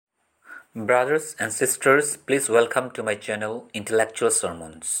Brothers and sisters, please welcome to my channel Intellectual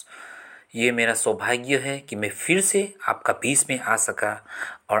Sermons। ये मेरा सौभाग्य है कि मैं फिर से आपका बीच में आ सका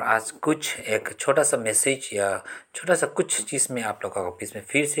और आज कुछ एक छोटा सा मैसेज या छोटा सा कुछ चीज़ में आप लोगों के बीच में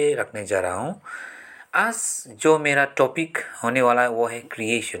फिर से रखने जा रहा हूँ। आज जो मेरा टॉपिक होने वाला है वो है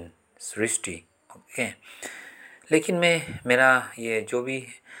क्रिएशन, सृष्टि। ओके, लेकिन मेरा ये जो भी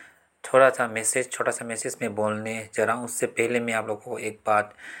छोटा सा मैसेज मैं बोलने जा रहा हूँ उससे पहले मैं आप लोगों को एक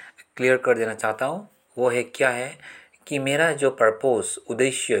बात क्लियर कर देना चाहता हूँ। वो है क्या है कि मेरा जो पर्पस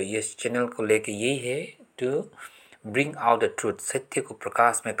उद्देश्य इस चैनल को लेके यही है, to bring out the truth, सत्य को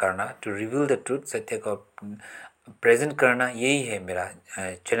प्रकाश में करना, टू रिवील द ट्रूथ, सत्य को प्रेजेंट करना, यही है मेरा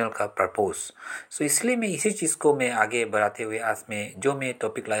चैनल का पर्पस। सो इसलिए मैं इसी चीज़ को मैं आगे बढ़ाते हुए आज मैं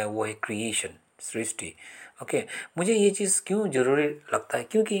टॉपिक लाया वो है क्रिएशन, सृष्टि। ओके, मुझे ये चीज़ क्यों ज़रूरी लगता है,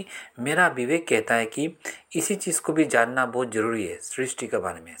 क्योंकि मेरा विवेक कहता है कि इसी चीज़ को भी जानना बहुत ज़रूरी है सृष्टि के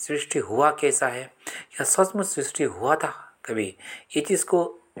बारे में। सृष्टि हुआ कैसा है, या सचमुच सृष्टि हुआ था कभी, ये चीज़ को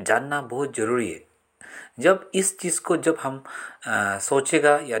जानना बहुत ज़रूरी है। जब इस चीज़ को जब हम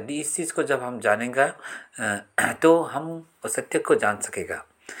सोचेगा या इस चीज़ को जब हम जानेगा तो हम उस सत्य को जान सकेगा।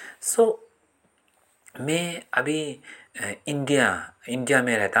 सो मैं अभी इंडिया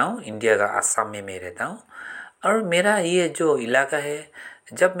में रहता हूँ, इंडिया का आसाम में मैं रहता हूँ। और मेरा ये जो इलाका है,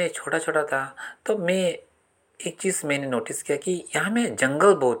 जब मैं छोटा छोटा था तो मैं एक चीज़ मैंने नोटिस किया कि यहाँ में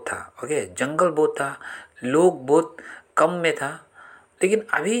जंगल बहुत था। ओके, जंगल बहुत था, लोग बहुत कम में था। लेकिन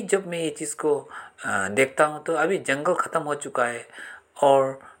अभी जब मैं ये चीज़ को देखता हूँ तो अभी जंगल ख़त्म हो चुका है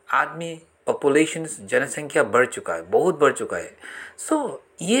और आदमी पॉपुलेशन जनसंख्या बढ़ चुका है, बहुत बढ़ चुका है। सो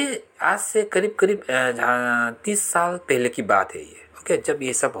ये आज से करीब करीब 30 साल पहले की बात है ये। ओके, जब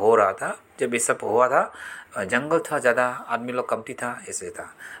ये सब हो रहा था, जब ये सब हुआ था, जंगल था ज़्यादा, आदमी लोग कमती था, ऐसे था।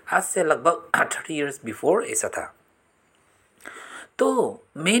 आज से लगभग 30 years बिफोर ऐसा था। तो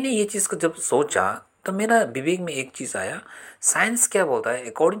मैंने ये चीज़ को जब सोचा तो मेरा विवेक में एक चीज़ आया, साइंस क्या बोलता है।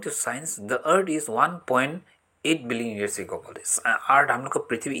 According to science the earth is 1.8 billion years ago बोलते हैं। अर्थ, हम लोग का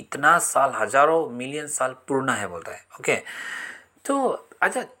पृथ्वी इतना साल, हजारों मिलियन साल पुराना है बोलता है। ओके, तो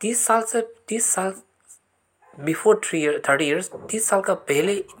अच्छा 30 साल बिफोर 30 years, 30 साल का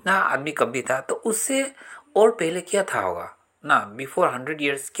पहले इतना आदमी कम भी था, तो उससे और पहले क्या था होगा ना, बिफोर 100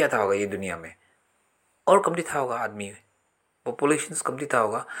 years क्या था होगा ये दुनिया में, और कम था होगा आदमी, पॉपुलेशन कम था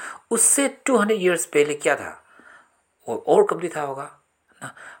होगा। उससे 200 years पहले क्या था, और कम था होगा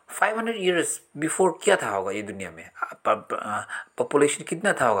ना। 500 years बिफोर क्या था होगा ये दुनिया में, पॉपुलेशन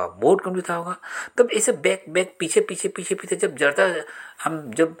कितना था होगा, बहुत कम था होगा। तब ऐसे बैक बैक पीछे पीछे पीछे पीछे जब जाता,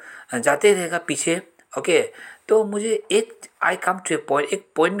 हम जब जाते रहेगा पीछे। ओके, तो मुझे I come to a point, एक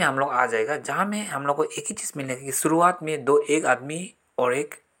पॉइंट में हम लोग आ जाएगा जहाँ में हम लोग को एक ही चीज़ मिलेगा कि शुरुआत में एक आदमी और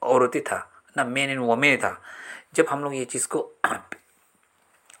एक औरत ही था ना, मैन एंड वोमेन था। जब हम लोग ये चीज़ को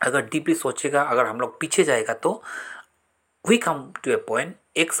अगर डीपली सोचेगा, अगर हम लोग पीछे जाएगा तो we come to a point,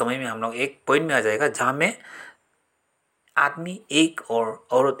 एक समय में हम लोग एक पॉइंट में आ जाएगा जहाँ में आदमी एक और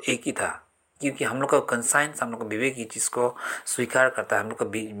औरत एक ही था। क्योंकि हम लोग का कंसाइंस, हम लोग का विवेक ये चीज़ को स्वीकार करता है, हम लोग का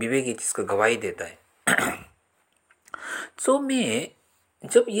विवेक ये चीज़ को गवाही देता है। सो मैं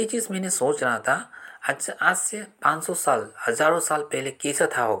जब ये चीज़ मैंने सोच रहा था, अच्छा आज से 500 साल, हजारों साल पहले कैसा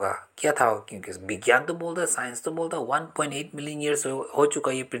था होगा, क्या था होगा, क्योंकि विज्ञान तो बोलता है, साइंस तो बोलता है 1.8 मिलियन ईयर्स हो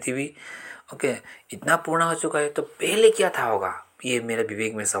चुका है ये पृथ्वी। ओके, इतना पूर्ण हो चुका है, तो पहले क्या था होगा, ये मेरे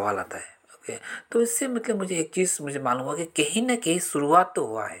विवेक में सवाल आता है। ओके, तो इससे मतलब मुझे एक चीज़ मुझे मालूम हुआ कि कहीं ना कहीं शुरुआत तो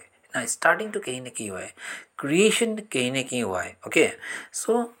हुआ है ना, स्टार्टिंग तो कहीं ना कहीं हुआ है, क्रिएशन कहीं ना कहीं हुआ है। ओके,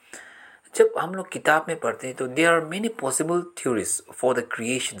 सो जब हम लोग किताब में पढ़ते हैं तो there are many possible theories for the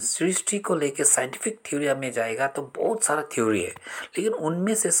creation. सृष्टि को लेकर साइंटिफिक थ्योरी में जाएगा तो बहुत सारा थ्योरी है, लेकिन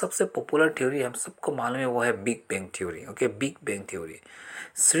उनमें से सबसे पॉपुलर थ्योरी हम सबको मालूम है, वो है big bang theory. Okay, big bang theory,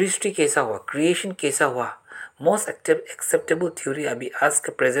 सृष्टि कैसा हुआ, क्रिएशन कैसा हुआ, मोस्ट एक्सेप्टेबल थ्योरी अभी आज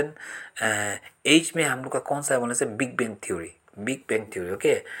के प्रेजेंट एज में हम लोग का कौन सा है बोलने से big bang theory, big bang theory.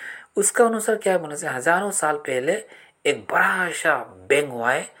 Okay, उसका अनुसार क्या है बोलने से हजारों साल पहले एक बड़ा सा बैंग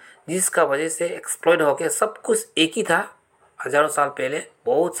हुआ है, जिसका वजह से एक्सप्लोइड हो गया, सब कुछ एक ही था हजारों साल पहले,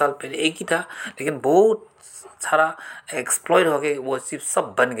 बहुत साल पहले एक ही था, लेकिन बहुत सारा एक्सप्लोइड हो गया, वो सिर्फ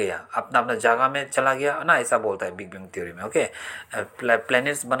सब बन गया, अपना अपना जगह में चला गया ना, ऐसा बोलता है बिग बैंग थ्योरी में। ओके,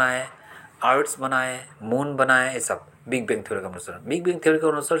 प्लैनेट्स बनाए, अर्थ्स बनाए, मून बनाए, ये सब बिग बैंग थ्योरी के अनुसार। बिग बैंग थ्योरी के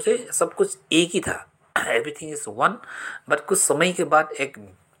अनुसार से सब कुछ एक ही था, एवरीथिंग इज वन। बट कुछ समय के बाद एक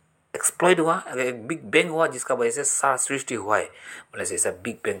एक्सप्लॉइड हुआ, एक बिग बैंग हुआ, जिसका वजह से सारा सृष्टि हुआ है बोले से ऐसा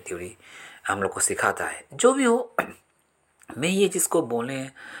बिग बैंग थ्योरी हम लोग को सिखाता है। जो भी हो, मैं ये चीज़ को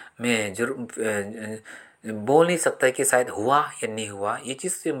मैं जरूर बोल नहीं सकता कि शायद हुआ या नहीं हुआ, ये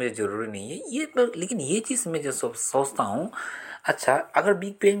चीज़ से मुझे ज़रूरी नहीं है ये, लेकिन ये चीज़ मैं जो सोचता हूँ, अच्छा, अगर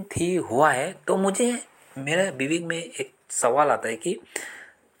बिग बैंग थी हुआ है तो मुझे मेरा विवेक में एक सवाल आता है कि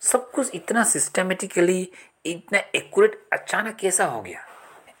सब कुछ इतना सिस्टमेटिकली, इतना एक्यूरेट अचानक कैसा हो गया?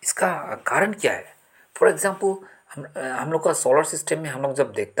 इसका कारण क्या है? फॉर एग्जाम्पल, हम लोग का सोलर सिस्टम में हम लोग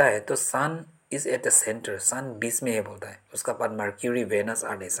जब देखता है तो sun is at the centre, sun बीच में है बोलता है, उसका बाद मर्क्यूरी वेनस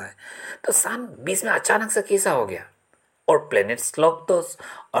अर्थ ऐसा है। तो सन बीच में अचानक से कैसा हो गया? और प्लैनेट्स लोग तो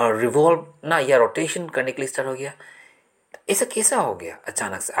रिवॉल्व ना या रोटेशन करने के लिए स्टार्ट हो गया। ऐसा कैसा हो गया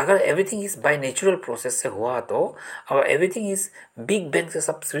अचानक से? अगर everything is by natural process से हुआ तो, अगर एवरीथिंग इज बिग बैंग से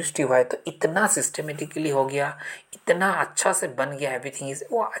सब सृष्टि हुआ है तो इतना सिस्टमेटिकली हो गया, इतना अच्छा से बन गया एवरीथिंग इज,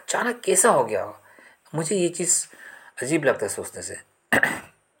 वो अचानक कैसा हो गया? मुझे ये चीज़ अजीब लगता है सोचने से।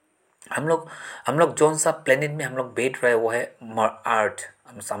 हम लोग हम लोग जौन सा प्लेनेट में हम लोग बैठ रहे हैं वो है अर्थ।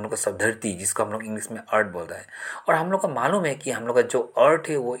 हम लोग का सब धरती, जिसको हम लोग इंग्लिश में अर्थ बोलता है। और हम लोग का मालूम है कि हम लोग का जो अर्थ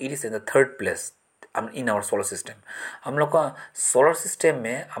है वो it is in the third place in our solar system. हम लोग का सोलर सिस्टम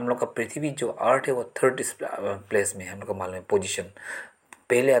में हम लोग का पृथ्वी जो अर्थ है वो थर्ड प्लेस में हम लोग का मालूम है पोजिशन।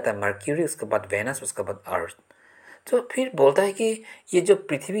 पहले आता है मर्क्यूरी, उसके बाद वेनस, उसके बाद अर्थ। तो फिर बोलता है कि ये जो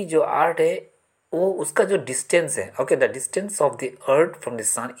पृथ्वी जो अर्थ है वो उसका जो डिस्टेंस है, okay, the distance of the earth from the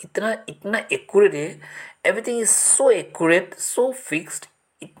सन इतना इतना एक्यूरेट है। Everything is so accurate, so fixed,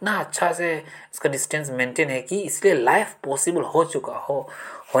 इतना अच्छा से इसका डिस्टेंस मेंटेन है कि इसलिए लाइफ पॉसिबल हो चुका हो,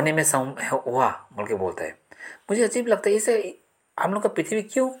 होने में सम हुआ बोल के बोलता है। मुझे अजीब लगता है इसे, हम लोग का पृथ्वी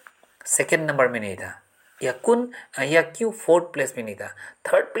क्यों सेकेंड नंबर में नहीं था, या क्यों फोर्थ प्लेस में नहीं था,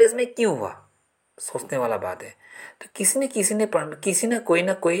 थर्ड प्लेस में क्यों हुआ? सोचने वाला बात है। तो किसी ने कोई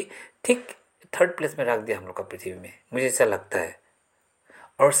ना कोई ठीक थर्ड प्लेस में रख दिया हम लोग का पृथ्वी में, मुझे ऐसा लगता है।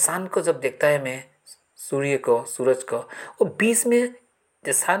 और सन को जब देखता है मैं, सूरज को, वो बीच में,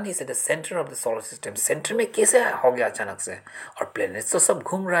 the sun is at the centre of the solar system, centre में कैसे हो गया अचानक से? और प्लैनेट्स तो सब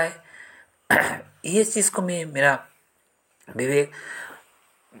घूम रहा है। ये चीज़ को मैं, मेरा विवेक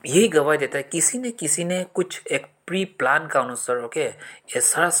यही गवाह देता है, किसी ने कुछ एक प्री प्लान का अनुसार, ओके, ये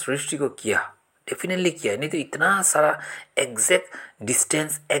सारा सृष्टि को किया, डेफिनेटली किया, नहीं तो इतना सारा exact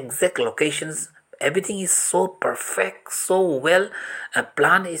distance, exact locations, everything is so perfect, so well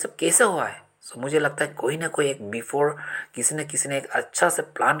plan, ये सब कैसे हुआ है? सो मुझे लगता है कोई ना कोई एक बिफोर किसी ने एक अच्छा से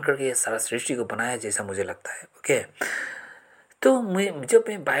प्लान करके ये सारा सृष्टि को बनाया, जैसा मुझे लगता है। ओके, तो मैं जब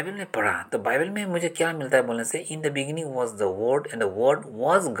मैं बाइबल में पढ़ा तो बाइबल में मुझे क्या मिलता है बोलने से, इन the beginning was the word and the word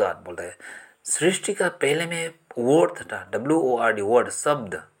was God बोलता है। सृष्टि का पहले में वर्ड था, WORD, वर्ड,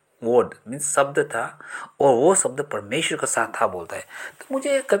 शब्द, वर्ड मीन्स शब्द था, और वो शब्द परमेश्वर के साथ था बोलता है। तो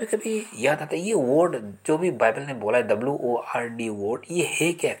मुझे कभी कभी याद आता है ये वर्ड जो भी बाइबल ने बोला है WORD वर्ड, ये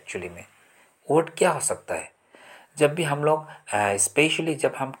है क्या एक्चुअली में? वर्ड क्या हो सकता है? जब भी हम लोग स्पेशली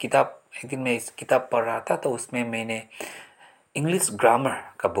जब हम किताब, एक दिन मैं इस किताब पढ़ रहा था तो उसमें मैंने इंग्लिश ग्रामर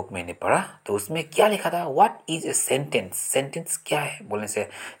का बुक मैंने पढ़ा, तो उसमें क्या लिखा था, what is a sentence? Sentence क्या है बोलने से,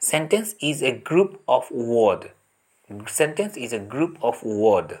 sentence is a group of word, sentence is a group of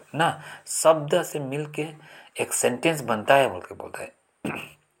word ना, शब्द से मिलके एक सेंटेंस बनता है बोल के बोलता है।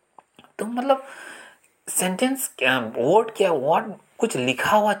 तो मतलब सेंटेंस क्या, वर्ड क्या, वर्ड कुछ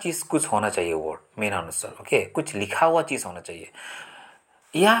लिखा हुआ चीज़ कुछ होना चाहिए वर्ड, मेरा अनुसार, ओके, कुछ लिखा हुआ चीज़ होना चाहिए।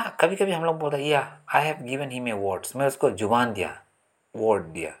 या कभी कभी हम लोग बोलते हैं, या I have given him a words, मैं उसको जुबान दिया, वर्ड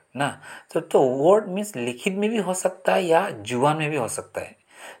दिया ना। तो वर्ड मीन्स लिखित में भी हो सकता है या जुबान में भी हो सकता है।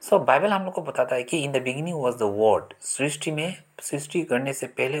 सो बाइबल हम लोग को बताता है कि in the beginning was the word, सृष्टि में, सृष्टि करने से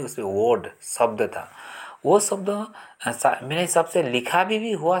पहले उसमें वर्ड शब्द था। वो शब्द मेरे हिसाब से लिखा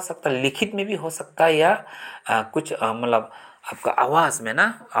भी हो सकता, लिखित में भी हो सकता है, या कुछ मतलब आपका आवाज़ में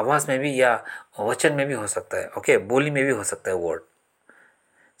ना, आवाज़ में भी या वचन में भी हो सकता है, ओके, बोली में भी हो सकता है वर्ड।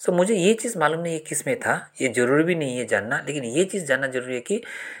 सो मुझे ये चीज़ मालूम नहीं है किस में था, ये जरूरी भी नहीं है जानना, लेकिन ये चीज़ जानना जरूरी है कि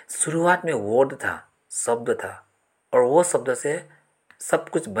शुरुआत में वर्ड था, शब्द था, और वो शब्द से सब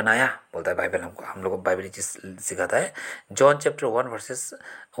कुछ बनाया बोलता है बाइबल हमको, हम लोग को बाइबल चीज़ सिखाता है। जॉन चैप्टर 1 वर्सेस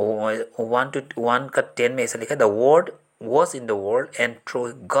 1 का 10 में ऐसा लिखा है, the word was in the world and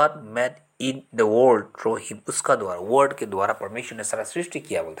through God made in the world through him, उसका द्वारा, वर्ड के द्वारा परमेश्वर ने सारा सृष्टि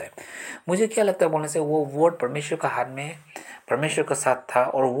किया बोलता है। मुझे क्या लगता है बोलने से, वो वर्ड परमेश्वर का हाथ में, परमेश्वर का साथ था,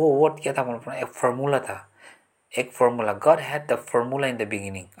 और वो वर्ड क्या था बोलना, एक फार्मूला था, एक formula, God had the formula in the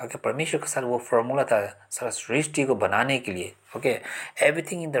beginning, okay, परमेश्वर के साथ वो फार्मूला था सारा सृष्टि को बनाने के लिए, okay,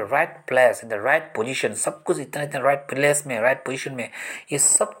 everything in the right place, in the right position, सब कुछ इतना इतना राइट प्लेस में, राइट पोजीशन में, ये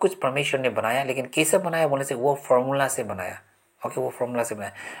सब कुछ परमेश्वर ने बनाया। लेकिन कैसे बनाया बोलने से, वो फार्मूला से बनाया, ओके, वो फार्मूला से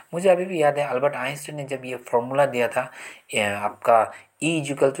बनाया। मुझे अभी भी याद है अल्बर्ट आइंस्टाइन ने जब ये फार्मूला दिया था, आपका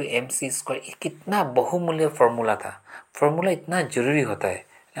E=mc², कितना बहुमूल्य फार्मूला था। फार्मूला इतना जरूरी होता है,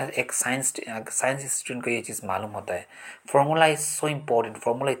 एक साइंस स्टूडेंट को ये चीज़ मालूम होता है, formula is so important,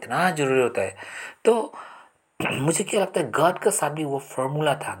 formula इतना जरूरी होता है। तो मुझे क्या लगता है गॉड का साथ भी वो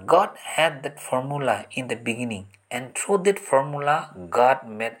फॉर्मूला था. God had that formula in the beginning and through that formula God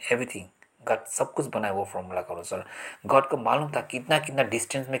made everything. God सब कुछ बनाया वो फॉर्मूला के अनुसार. गॉड को मालूम था कितना कितना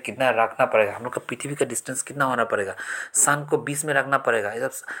डिस्टेंस में कितना रखना पड़ेगा. हम लोग का पृथ्वी का डिस्टेंस कितना होना पड़ेगा. सन को बीच में रखना पड़ेगा.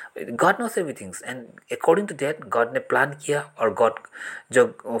 God knows everything and according to that God ने प्लान किया और गॉड जो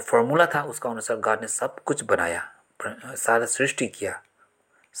फॉर्मूला था उसका अनुसार गॉड ने सब कुछ बनाया. सारा सृष्टि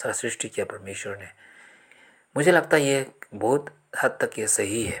किया परमेश्वर ने. मुझे लगता है ये बहुत हद तक ये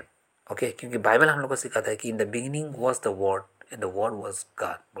सही है. ओके क्योंकि बाइबल हम लोग को सिखाता है कि in the beginning was the word and the word was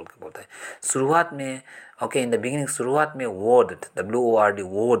God बोल के बोलता है. शुरुआत में ओके इन द बिगिनिंग शुरुआत में वर्ड WORD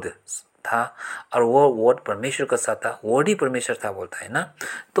वर्ड था और वो वर्ड परमेश्वर का साथ था. वर्ड ही परमेश्वर था बोलता है ना.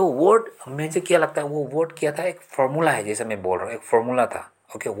 तो वर्ड मुझे क्या लगता है वो वर्ड क्या था. एक फॉर्मूला है जैसे मैं बोल रहा हूँ. एक फॉर्मूला था.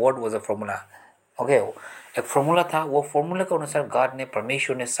 Okay word was a formula. Okay एक फॉर्मूला था. वो फॉर्मूला के अनुसार गॉड ने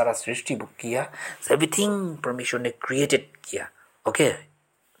परमेश्वर ने सारा सृष्टि किया. एवरीथिंग परमेश्वर ने क्रिएटेड किया. ओके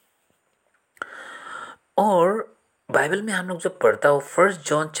और बाइबल में हम लोग जब पढ़ता हो 1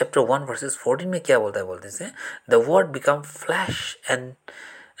 जॉन चैप्टर 1 वर्सेस 14 में क्या बोलता है बोलते हैं the word become flesh and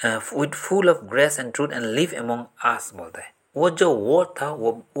with full of grace and truth and live among us बोलता है. वो जो वर्ड था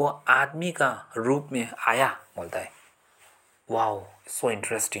वो आदमी का रूप में आया बोलता है. Wow so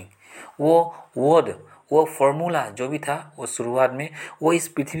interesting. वो वर्ड वो फॉर्मूला जो भी था वो शुरुआत में वो इस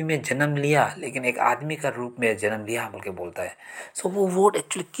पृथ्वी में जन्म लिया लेकिन एक आदमी का रूप में जन्म लिया बोल के बोलता है. सो वो वर्ड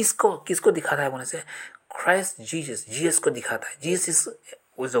एक्चुअली किसको दिखाता है बोलने से क्राइस्ट जीसस को दिखाता है. Jesus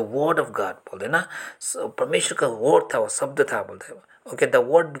was the word of God बोलते हैं ना. परमेश्वर का वर्ड था वो शब्द था बोलते हैं. Okay the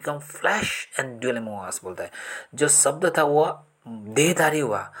word become flesh and dwell among us बोलता है. जो शब्द था वो देहधारी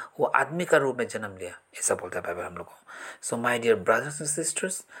हुआ. वो आदमी का रूप में जन्म लिया ऐसा बोलता है बाइबल हम लोग को. So my dear brothers and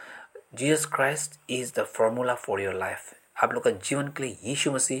sisters Jesus Christ is the formula for your life. आप लोग का जीवन के लिए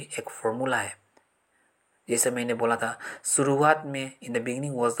यीशु मसीह एक फॉर्मूला है. जैसे मैंने बोला था शुरुआत में in the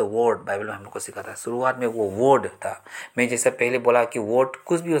beginning was the word. Bible में हम लोग को सिखाता है शुरुआत में वो वर्ड था. मैं जैसे पहले बोला कि वर्ड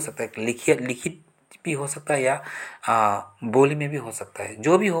कुछ भी हो सकता है. लिखित भी हो सकता है या बोली में भी हो सकता है.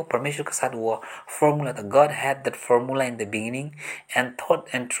 जो भी हो परमेश्वर के साथ वो फॉर्मूला था. God had that formula in the beginning and thought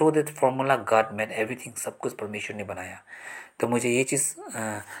and through that formula God made everything. सब कुछ परमेश्वर ने बनाया. तो मुझे ये चीज़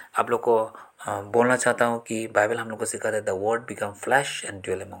आप लोग को बोलना चाहता हूँ कि बाइबल हम लोग को सिखाता है the word become flesh and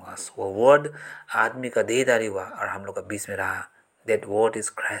dwell among us. वो वर्ड आदमी का देहधारी हुआ और हम लोग का बीच में रहा. That word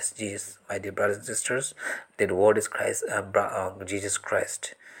is Christ Jesus, my dear brothers and sisters. That word is Jesus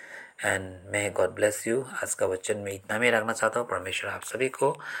Christ. And may God bless you. आज का वचन में इतना मैं रखना चाहता हूँ. परमेश्वर आप सभी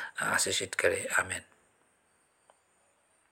को आशीषित करे. आमीन.